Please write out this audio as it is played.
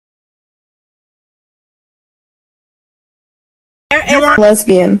You are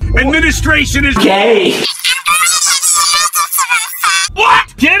lesbian. Administration is gay.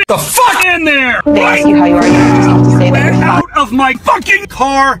 What? Get the fuck in there! They ask you how you are, you just have to say that you're out of my fucking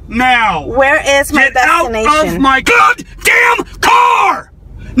car now! Where is my destination? Get out of my goddamn car!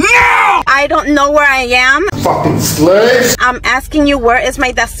 Now! I don't know where I am. Fucking slaves! I'm asking you where is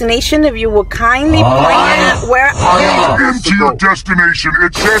my destination. If you would kindly point out where I am. Into your destination.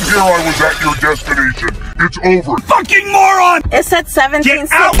 It said here I was at your destination. It's over. Fucking moron! It said 17.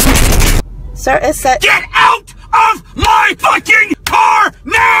 Get out! Sir, it said... Get out of my fucking car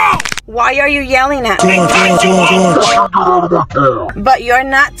now! Why are you yelling at me? But you're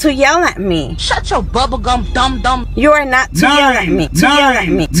not to yell at me. Shut your bubblegum dum-dum. You are not to yell at me. To yell at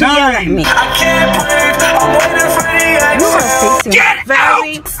me. To yell at me. You are facing Get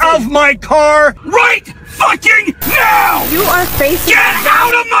very out of my car right fucking now! You are facing... Get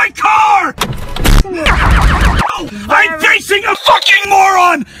out of my car! I'm facing a fucking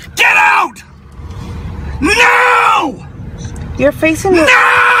moron! Get out! No! You're facing...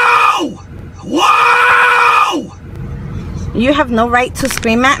 No! Wow! You have no right to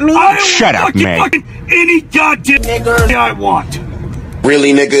scream at me. Shut up, man. Any goddamn nigger I want.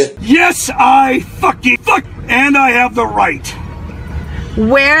 Really, nigga? Yes, I fucking and I have the right.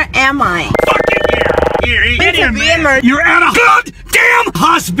 Where am I? Fucking here, you're at a goddamn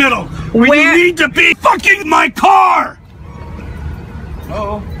hospital where you need to be fucking my car.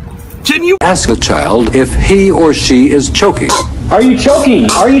 Uh-oh. Can you ask a child if he or she is choking? Are you choking?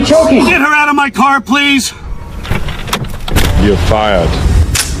 Are you choking? Get her out of my car, please. You're fired.